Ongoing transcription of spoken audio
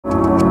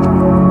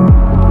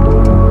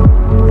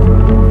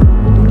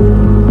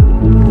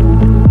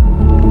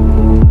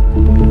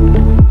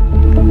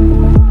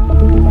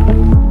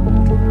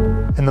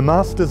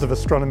Masters of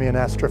Astronomy and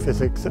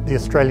Astrophysics at the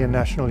Australian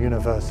National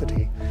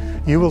University,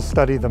 you will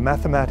study the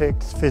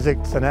mathematics,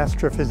 physics and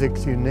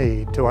astrophysics you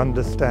need to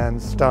understand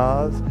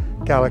stars,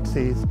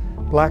 galaxies,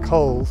 black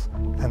holes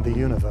and the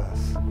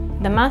universe.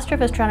 The Master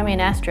of Astronomy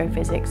and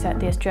Astrophysics at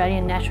the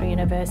Australian National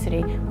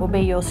University will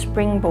be your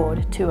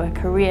springboard to a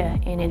career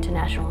in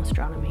international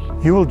astronomy.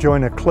 You will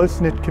join a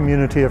close-knit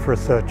community of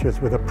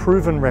researchers with a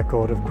proven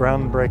record of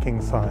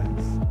groundbreaking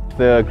science.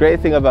 The great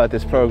thing about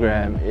this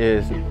program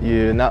is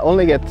you not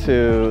only get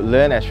to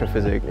learn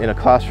astrophysics in a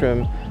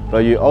classroom, but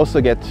you also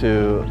get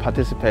to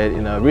participate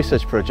in a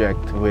research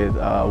project with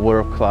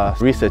world-class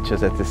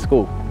researchers at this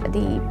school.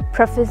 The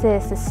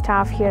professors, the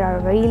staff here are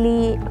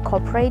really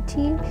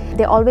cooperative.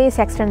 They always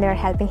extend their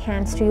helping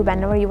hands to you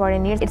whenever you are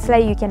in need. It's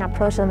like you can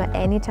approach them at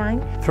any time.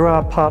 Through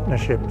our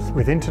partnerships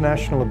with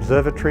international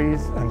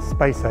observatories and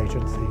space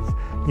agencies,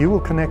 you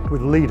will connect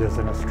with leaders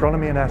in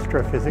astronomy and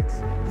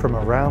astrophysics from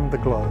around the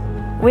globe.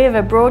 We have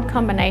a broad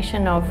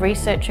combination of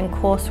research and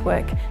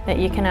coursework that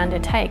you can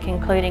undertake,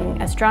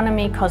 including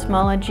astronomy,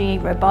 cosmology,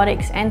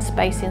 robotics and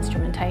space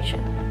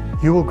instrumentation.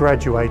 You will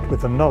graduate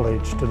with the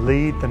knowledge to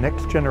lead the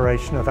next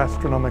generation of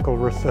astronomical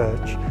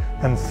research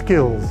and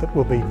skills that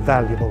will be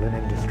valuable in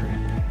industry.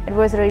 It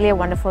was really a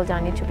wonderful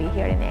journey to be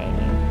here in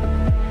ANU.